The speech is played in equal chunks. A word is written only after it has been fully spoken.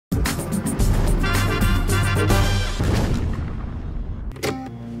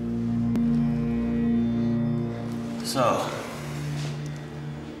So,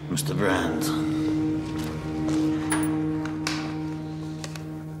 Mr. Brand,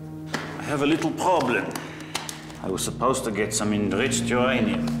 I have a little problem. I was supposed to get some enriched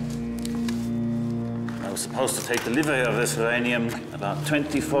uranium. I was supposed to take delivery of this uranium about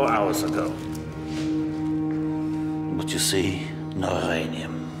 24 hours ago. But you see, no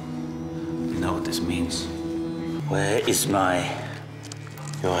uranium. You know what this means? Where is my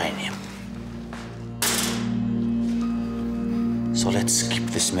uranium? So let's keep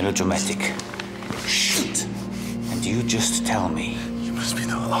this melodramatic. Shit. And you just tell me. You must be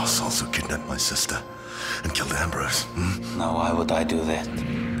the assholes who kidnapped my sister and killed Ambrose. No, why would I do that?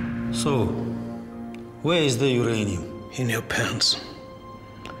 So, where is the uranium? In your pants.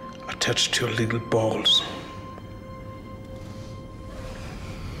 Attached to your little balls.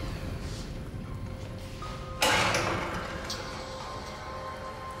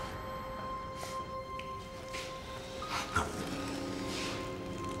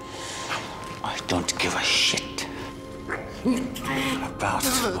 I don't give a shit about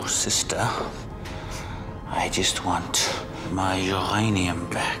your sister. I just want my uranium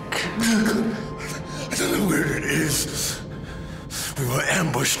back. I don't know where it is. We were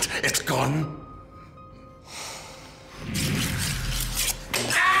ambushed. It's gone.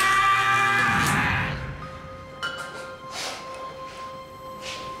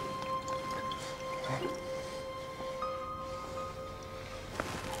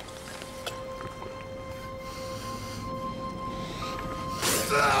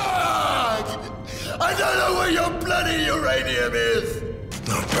 I don't know where your bloody uranium is!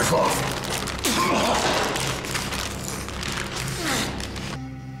 No, back off!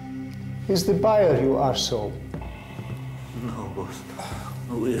 Is the buyer, you arsehole? No, boss.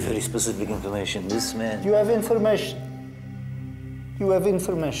 We have very specific information. This man... You have information. You have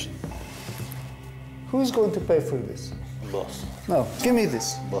information. Who is going to pay for this? Boss. No, give me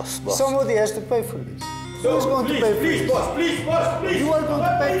this. Boss. Somebody has to pay for this. Who is going to pay for this? Boss, please! You are going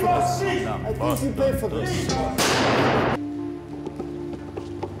to pay for this. No, I think you pay for this.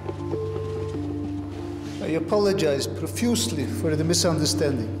 I apologize profusely for the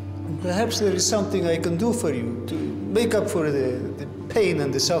misunderstanding. Perhaps there is something I can do for you to make up for the pain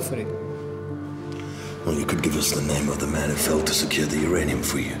and the suffering. Well, you could give us the name of the man who failed to secure the uranium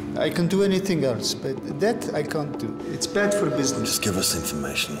for you. I can do anything else, but that I can't do. It's bad for business. Just give us the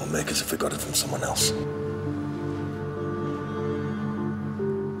information. We'll make as if we got it from someone else.